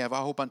shoulders, and we have a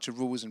whole bunch of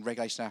rules and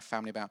regulations in our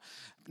family about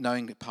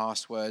knowing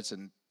passwords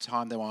and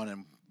time they're on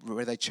and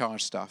where they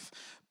charge stuff.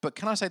 But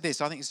can I say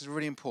this? I think this is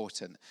really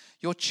important.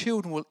 Your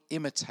children will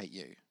imitate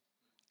you.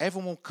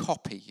 Everyone will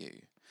copy you.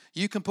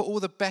 You can put all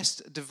the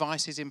best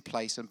devices in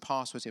place and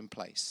passwords in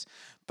place,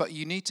 but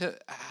you need to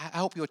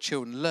help your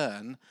children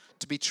learn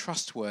to be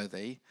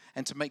trustworthy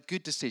and to make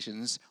good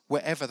decisions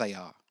wherever they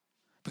are,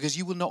 because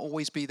you will not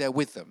always be there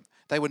with them.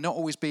 They will not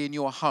always be in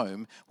your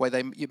home where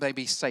you may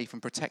be safe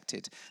and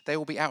protected. They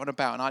will be out and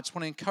about, and I just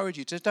want to encourage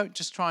you to don't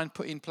just try and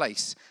put in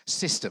place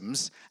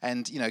systems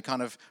and,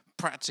 kind of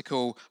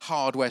practical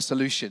hardware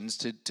solutions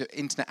to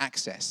internet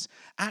access.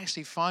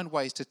 Actually find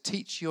ways to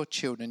teach your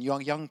children,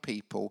 young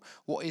people,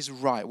 what is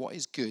right, what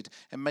is good,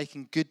 and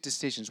making good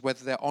decisions,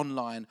 whether they're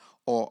online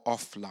or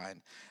offline.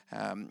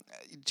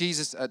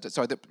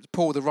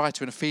 Paul, the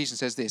writer in Ephesians,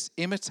 says this: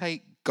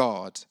 imitate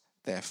God,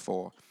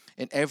 therefore,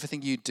 in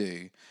everything you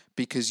do,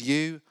 because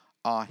you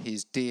are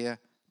his dear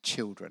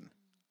children.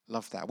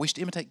 Love that. We should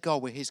imitate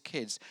God. We're his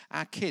kids.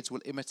 Our kids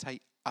will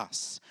imitate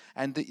us.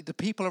 And the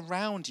people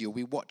around you will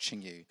be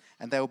watching you,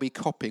 and they will be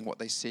copying what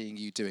they're seeing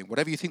you doing,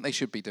 whatever you think they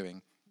should be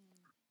doing.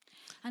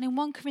 And in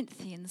 1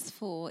 Corinthians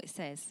 4, it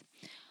says,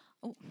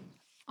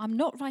 I'm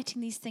not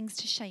writing these things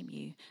to shame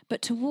you,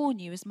 but to warn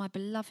you as my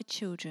beloved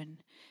children.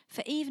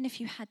 For even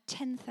if you had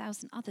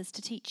 10,000 others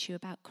to teach you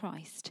about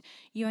Christ,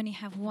 you only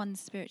have one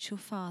spiritual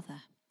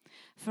father.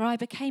 For I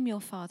became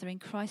your father in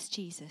Christ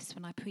Jesus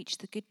when I preached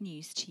the good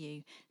news to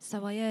you,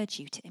 so I urge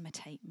you to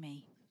imitate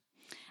me.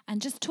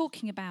 And just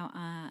talking about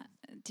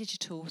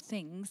digital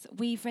things,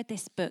 we've read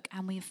this book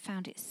and we've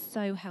found it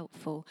so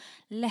helpful.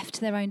 Left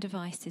to Their Own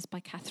Devices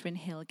by Catherine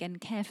Hill. Again,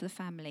 Care for the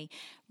Family.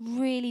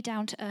 Really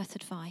down-to-earth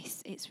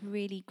advice. It's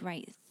really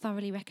great.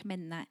 Thoroughly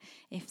recommend that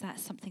if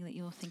that's something that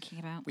you're thinking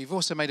about. We've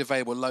also made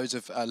available loads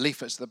of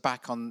leaflets at the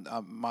back on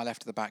my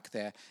left at the back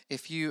there.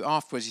 If you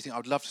afterwards you think I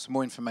would love some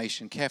more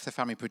information, Care for the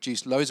Family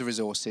produced loads of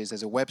resources.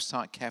 There's a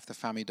website,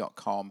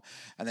 careforthefamily.com,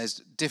 and there's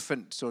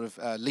different sort of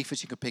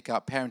leaflets you can pick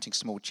up: parenting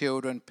small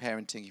children,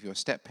 parenting if you're a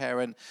step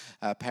parent,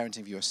 parenting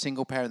if you're a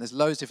single parent. There's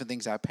loads of different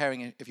things out.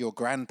 Parenting if you're a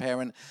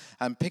grandparent.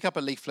 Pick up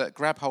a leaflet,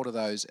 grab hold of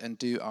those, and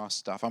do our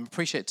stuff. I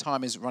appreciate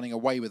time is running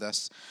away with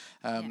us.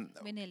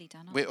 We're nearly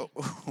done, aren't we? We're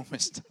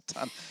almost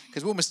done,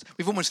 because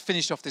we've almost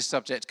finished off this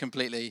subject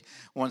completely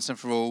once and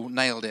for all.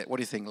 Nailed it. What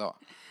do you think,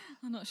 Lot?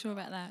 I'm not sure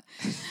about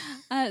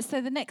that.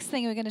 So the next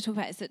thing we're going to talk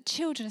about is that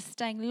children are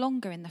staying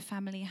longer in the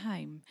family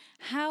home.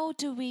 How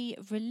do we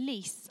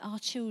release our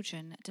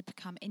children to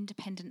become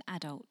independent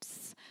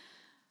adults?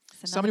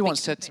 Somebody once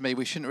said to me,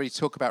 we shouldn't really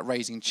talk about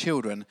raising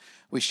children.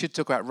 We should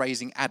talk about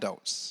raising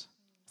adults.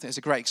 I think it's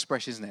a great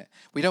expression, isn't it?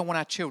 We don't want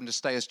our children to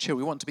stay as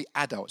children. We want to be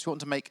adults. We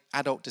want to make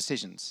adult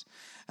decisions.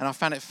 And I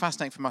found it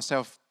fascinating for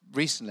myself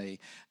recently.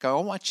 I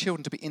want my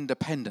children to be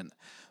independent.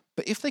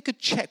 But if they could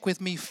check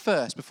with me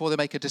first before they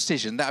make a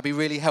decision, that would be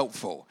really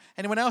helpful.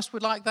 Anyone else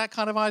would like that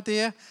kind of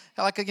idea?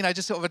 Like,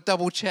 just sort of a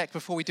double check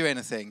before we do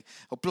anything,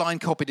 or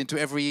blind copied into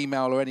every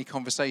email or any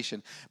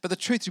conversation. But the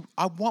truth is,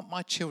 I want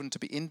my children to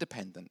be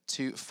independent,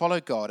 to follow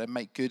God and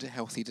make good,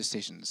 healthy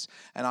decisions.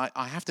 And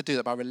I have to do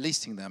that by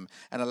releasing them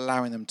and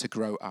allowing them to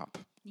grow up.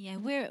 Yeah,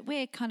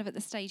 we're kind of at the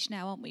stage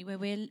now, aren't we, where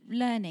we're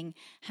learning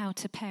how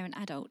to parent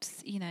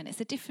adults, and it's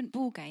a different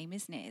ball game,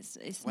 isn't it?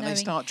 It's when they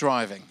start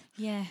driving.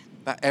 Yeah.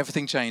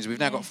 Everything changed. We've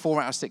now got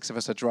 4 out of 6 of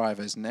us are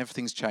drivers, and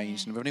everything's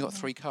changed, and we've only got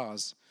 3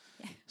 cars.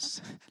 Yeah.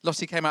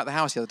 Lottie came out the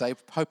house the other day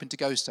hoping to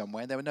go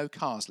somewhere, and there were no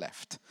cars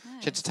left. No,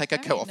 she had to take her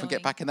coat off and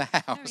get back in the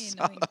house.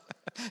 Very annoying.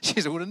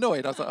 She's all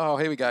annoyed. I was like, oh,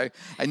 here we go.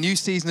 A new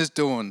season has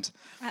dawned.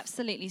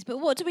 Absolutely. But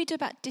what do we do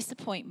about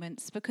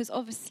disappointments? Because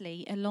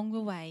obviously, along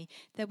the way,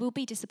 there will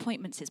be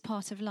disappointments. It's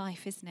part of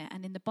life, isn't it?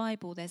 And in the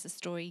Bible, there's a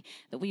story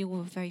that we all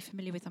are very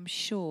familiar with, I'm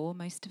sure,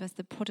 most of us,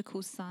 the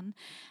prodigal son.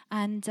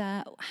 And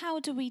how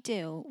do we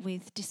deal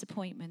with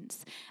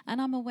disappointments?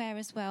 And I'm aware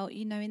as well,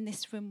 in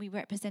this room, we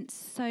represent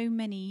so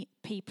many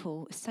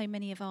people, so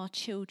many of our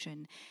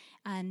children.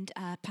 And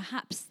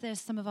perhaps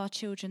there's some of our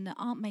children that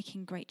aren't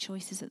making great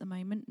choices at the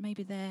moment.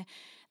 Maybe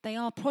they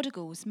are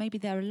prodigals. Maybe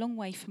they're a long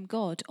way from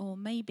God, or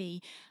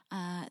maybe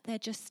they're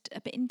just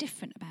a bit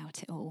indifferent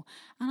about it all.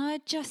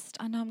 And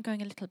I know I'm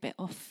going a little bit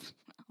off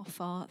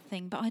our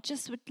thing, but I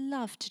just would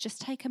love to just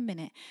take a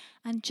minute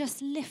and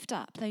just lift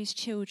up those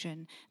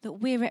children that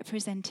we're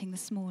representing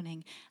this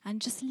morning and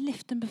just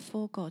lift them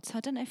before God. So I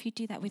don't know if you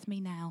do that with me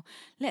now.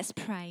 Let's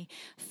pray.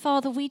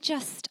 Father, we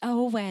just are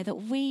aware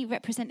that we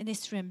represent in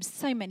this room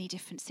so many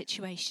different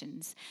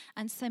situations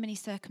and so many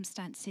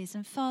circumstances.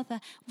 And Father,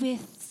 we're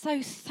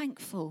so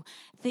thankful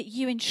that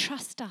you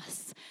entrust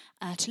us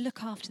to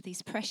look after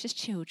these precious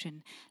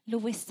children.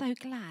 Lord, we're so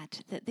glad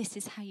that this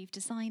is how you've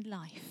designed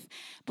life.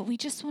 But we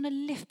just want to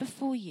lift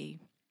before you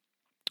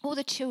all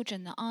the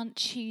children that aren't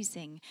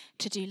choosing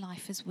to do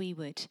life as we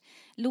would.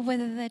 Lord,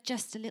 whether they're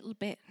just a little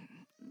bit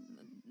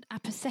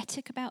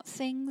apathetic about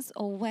things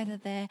or whether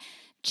they're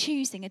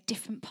choosing a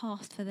different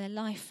path for their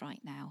life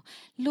right now.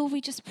 Lord, we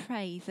just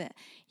pray that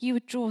you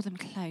would draw them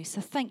close.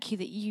 I thank you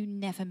that you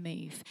never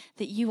move,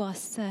 that you are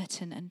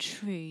certain and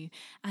true,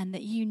 and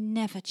that you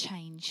never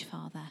change,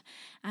 Father.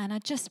 And I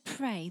just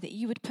pray that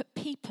you would put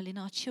people in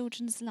our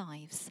children's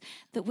lives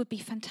that would be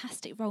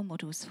fantastic role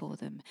models for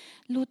them.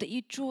 Lord, that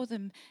you'd draw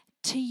them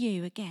to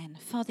you again.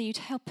 Father, you'd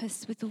help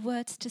us with the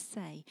words to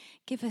say.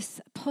 Give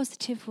us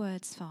positive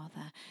words,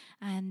 Father.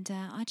 And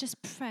I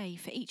just pray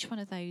for each one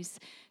of those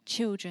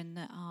children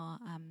that are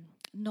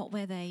not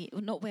where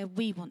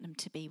we want them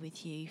to be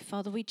with you.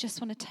 Father, we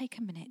just want to take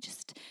a minute,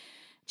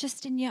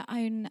 just in your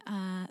own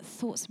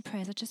thoughts and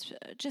prayers. I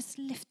just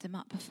lift them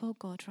up before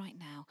God right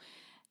now.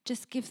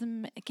 Just give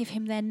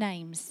him their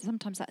names.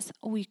 Sometimes that's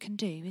all you can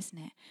do, isn't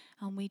it?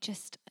 And we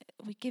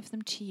give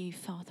them to you,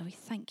 Father. We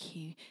thank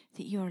you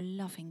that you're a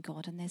loving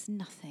God and there's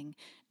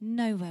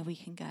nowhere we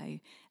can go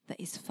that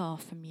is far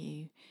from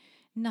you.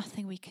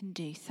 Nothing we can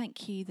do.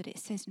 Thank you that it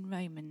says in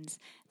Romans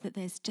that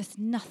there's just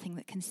nothing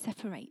that can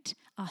separate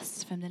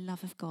us from the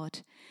love of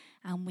God.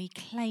 And we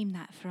claim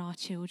that for our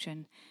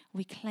children.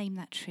 We claim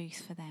that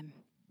truth for them.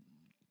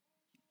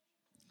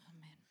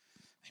 Amen.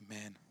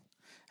 Amen.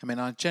 I mean,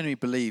 I genuinely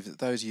believe that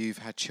those of you who've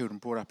had children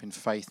brought up in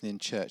faith and in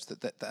church,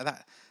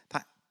 that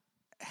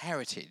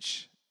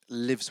heritage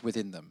lives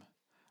within them.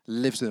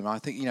 I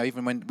think,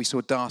 even when we saw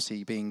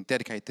Darcy being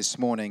dedicated this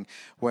morning,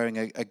 wearing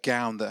a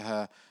gown that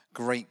her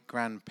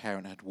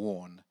great-grandparent had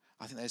worn,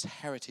 I think there's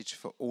heritage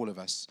for all of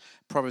us.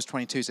 Proverbs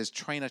 22 says,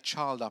 train a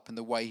child up in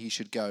the way he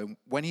should go.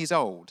 When he's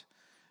old,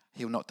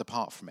 he'll not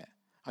depart from it.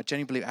 I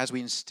genuinely believe as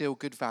we instill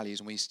good values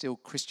and we instill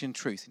Christian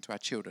truth into our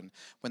children,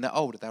 when they're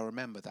older, they'll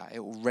remember that. It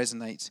will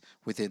resonate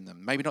within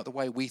them. Maybe not the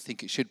way we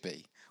think it should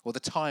be or the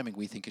timing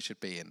we think it should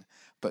be in,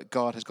 but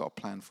God has got a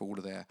plan for all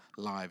of their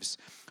lives.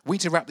 We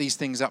need to wrap these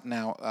things up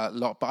now a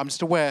lot, but I'm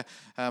just aware,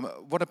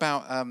 what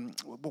about,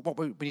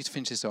 we need to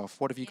finish this off.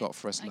 What have you got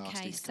for us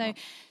last? Okay,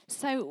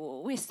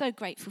 so we're so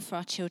grateful for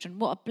our children.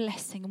 What a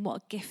blessing and what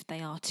a gift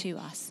they are to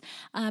us.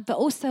 But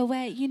also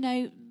where,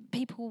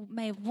 people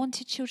may have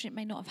wanted children, it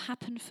may not have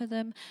happened for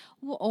them,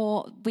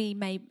 or we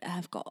may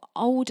have got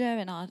older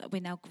and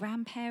we're now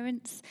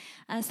grandparents.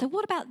 So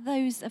what about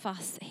those of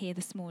us here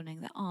this morning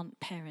that aren't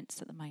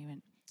parents at the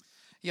moment?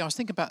 Yeah, I was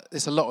thinking about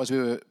this a lot as we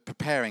were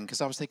preparing, because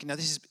I was thinking,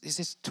 is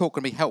this talk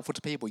going to be helpful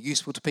to people,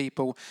 useful to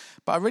people?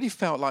 But I really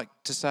felt like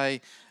to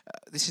say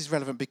this is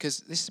relevant because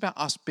this is about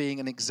us being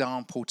an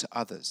example to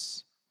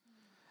others.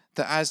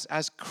 That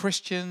as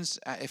Christians,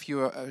 if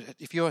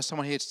you're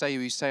someone here today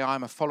who say,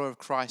 I'm a follower of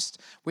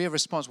Christ, we are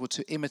responsible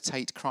to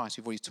imitate Christ,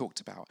 we've already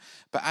talked about.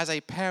 But as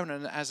a parent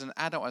and as an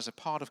adult, as a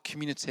part of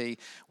community,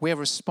 we have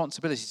a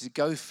responsibility to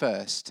go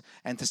first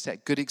and to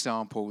set good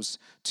examples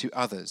to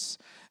others.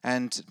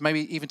 And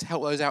maybe even to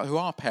help those out who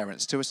are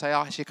parents, to say,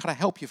 actually, can I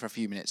help you for a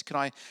few minutes? Can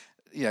I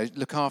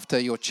look after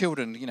your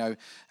children,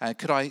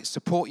 could I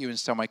support you in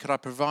some way? Could I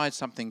provide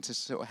something to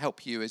sort of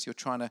help you as you're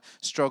trying to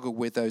struggle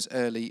with those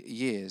early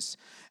years?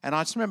 And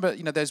I just remember,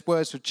 those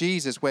words of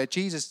Jesus where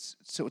Jesus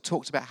sort of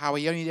talked about how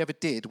he only ever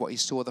did what he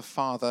saw the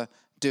Father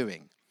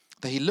doing.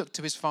 That he looked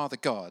to his Father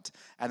God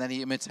and then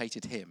he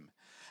imitated him.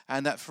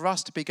 And that for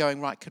us to be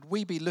going, right, could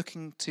we be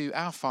looking to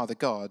our Father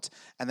God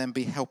and then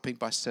be helping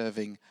by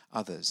serving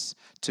others?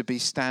 To be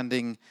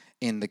standing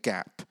in the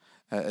gap.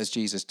 As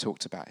Jesus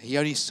talked about, he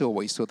only did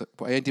what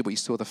he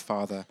saw the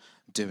Father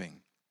doing.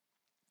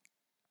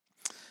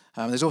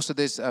 There's also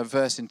this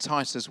verse in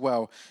Titus as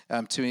well.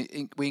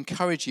 We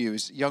encourage you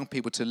as young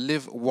people to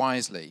live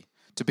wisely,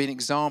 to be an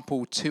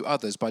example to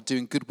others by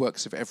doing good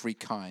works of every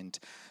kind.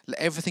 Let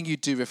everything you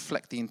do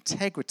reflect the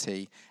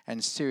integrity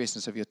and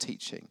seriousness of your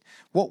teaching.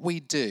 What we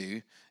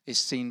do is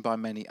seen by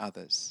many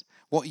others.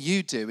 What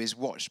you do is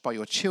watched by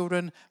your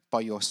children,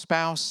 by your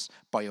spouse,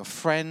 by your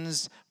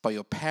friends, by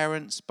your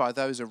parents, by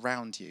those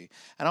around you.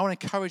 And I want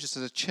to encourage us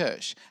as a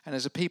church and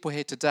as a people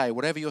here today,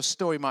 whatever your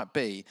story might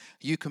be,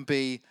 you can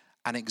be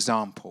an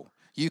example.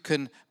 You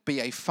can be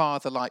a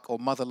father-like or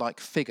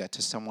mother-like figure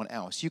to someone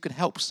else. You can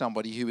help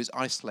somebody who is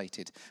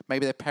isolated.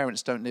 Maybe their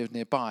parents don't live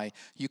nearby.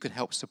 You can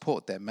help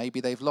support them. Maybe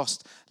they've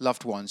lost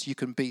loved ones. You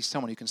can be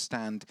someone who can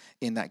stand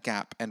in that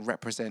gap and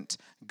represent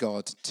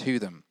God to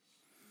them.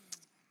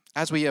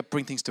 As we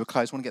bring things to a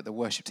close, I want to get the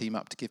worship team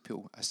up to give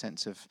people a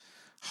sense of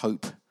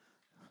hope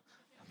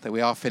that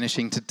we are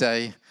finishing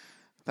today.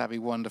 That'd be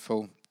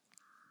wonderful.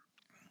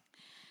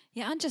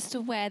 Yeah, I'm just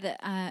aware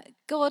that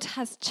God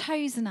has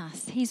chosen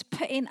us. He's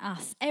put in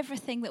us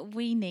everything that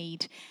we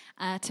need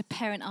to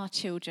parent our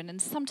children.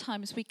 And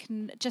sometimes we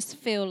can just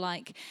feel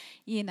like,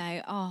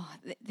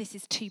 this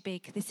is too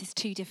big, this is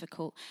too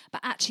difficult.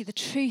 But actually the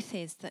truth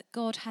is that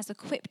God has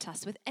equipped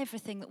us with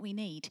everything that we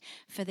need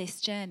for this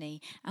journey.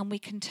 And we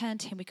can turn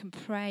to him, we can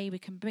pray, we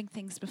can bring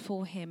things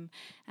before him,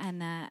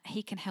 and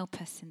he can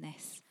help us in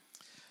this.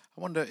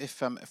 I wonder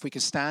if we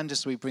could stand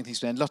just so we bring things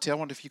to an end. Lottie, I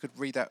wonder if you could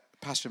read that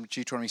passage from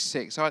Deuteronomy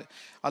 6. I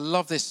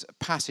love this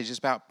passage. It's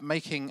about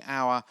making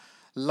our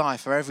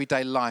life, our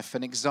everyday life,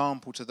 an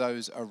example to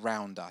those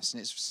around us.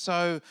 And it's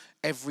so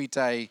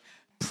everyday,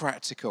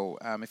 practical.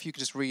 If you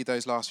could just read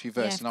those last few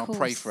verses, and I'll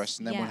pray for us,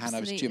 and then we'll hand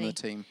over to Jim and the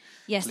team.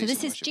 Yes, so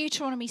this is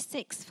Deuteronomy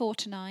 6,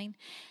 4-9.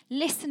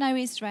 Listen, O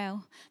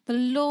Israel, the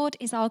Lord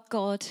is our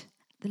God,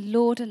 the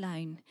Lord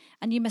alone,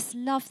 and you must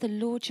love the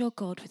Lord your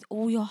God with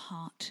all your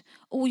heart,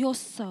 all your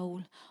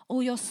soul,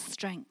 all your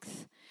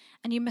strength,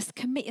 and you must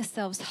commit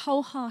yourselves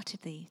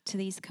wholeheartedly to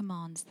these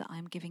commands that I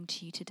am giving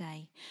to you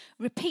today.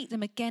 Repeat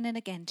them again and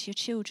again to your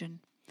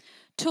children.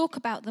 Talk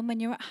about them when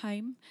you're at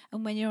home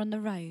and when you're on the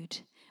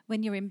road,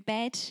 when you're in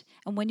bed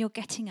and when you're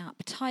getting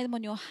up. Tie them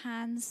on your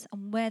hands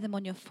and wear them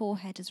on your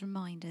forehead as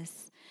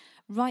reminders.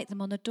 Write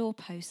them on the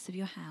doorposts of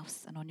your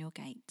house and on your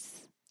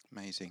gates.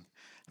 Amazing.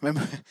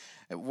 Remember,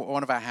 at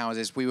one of our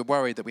houses, we were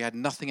worried that we had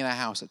nothing in our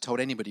house that told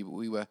anybody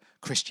we were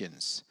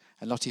Christians.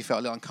 And Lottie felt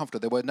a little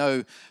uncomfortable. There were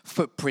no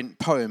footprint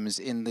poems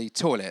in the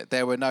toilet.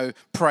 There were no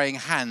praying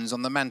hands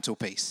on the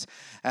mantelpiece.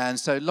 And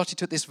so Lottie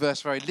took this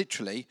verse very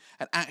literally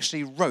and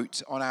actually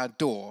wrote on our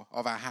door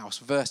of our house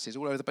verses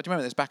all over the... But do you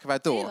remember this back of our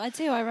door? I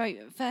do. I wrote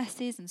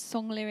verses and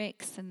song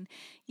lyrics. And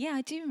yeah,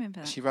 I do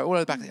remember that. She wrote all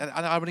over the back. And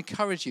I would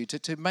encourage you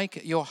to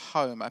make your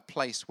home a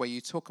place where you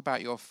talk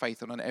about your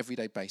faith on an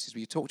everyday basis,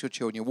 where you talk to your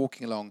children, you're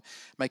walking along,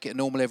 make it a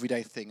normal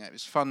everyday thing. It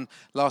was fun.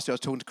 Last year I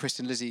was talking to Chris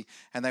and Lizzie,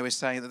 and they were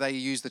saying that they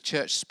use the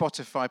church Spotify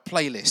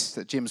playlist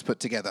that Jim's put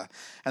together,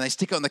 and they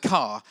stick it on the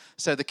car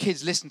so the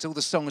kids listen to all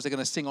the songs they're going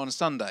to sing on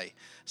Sunday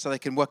so they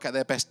can work out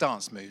their best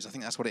dance moves. I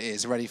think that's what it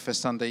is, ready for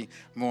Sunday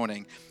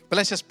morning. But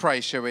let's just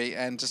pray, shall we,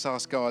 and just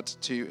ask God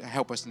to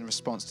help us in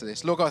response to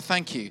this. Lord God,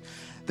 thank you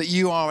that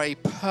you are a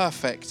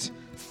perfect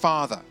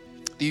Father,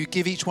 that you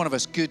give each one of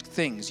us good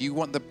things. You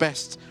want the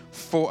best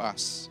for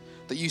us,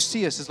 that you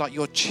see us as like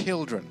your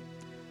children,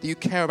 that you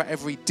care about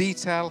every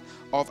detail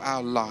of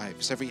our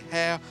lives, every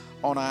hair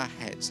on our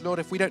heads. Lord,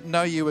 if we don't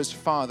know you as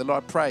Father,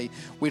 Lord, I pray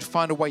we'd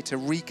find a way to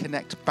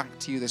reconnect back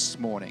to you this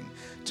morning,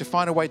 to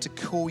find a way to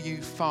call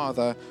you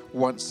Father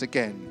once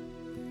again.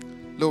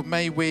 Lord,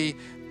 may we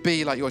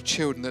be like your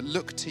children that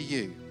look to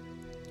you,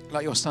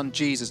 like your Son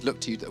Jesus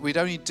looked to you, that we'd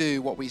only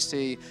do what we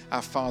see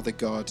our Father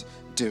God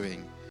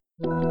doing.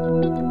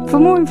 For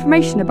more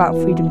information about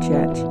Freedom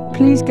Church,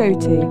 please go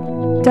to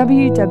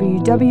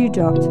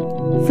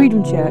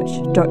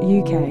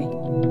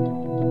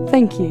www.freedomchurch.uk.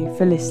 Thank you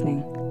for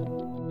listening.